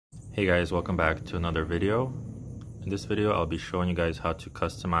Hey guys, welcome back to another video. In this video, I'll be showing you guys how to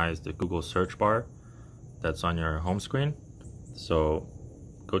customize the Google search bar that's on your home screen. So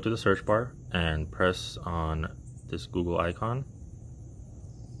go to the search bar and press on this Google icon.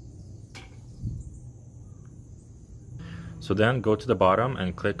 So then go to the bottom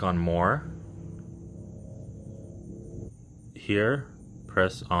and click on More. Here,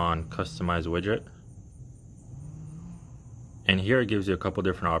 press on Customize Widget. And here it gives you a couple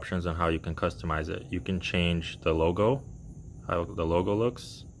different options on how you can customize it. You can change the logo, how the logo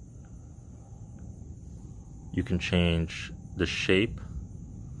looks. You can change the shape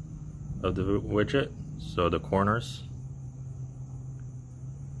of the widget, so the corners.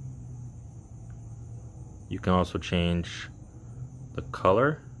 You can also change the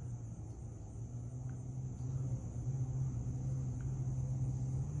color.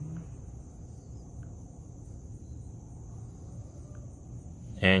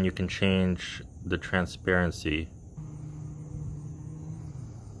 And you can change the transparency.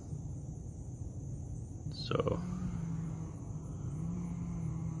 So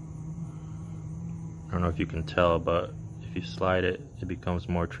I don't know if you can tell, but if you slide it, it becomes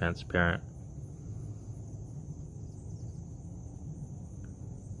more transparent.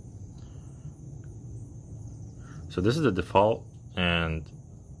 So this is the default, and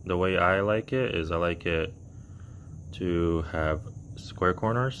the way I like it is I like it to have square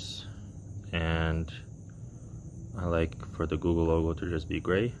corners, and I like for the Google logo to just be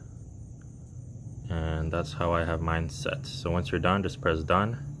gray, and that's how I have mine set. So once you're done, just press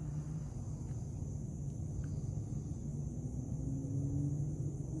done,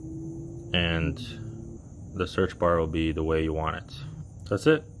 and the search bar will be the way you want it. That's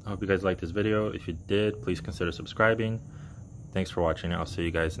it. I hope you guys liked this video. If you did, please consider subscribing. Thanks for watching. I'll see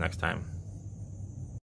you guys next time.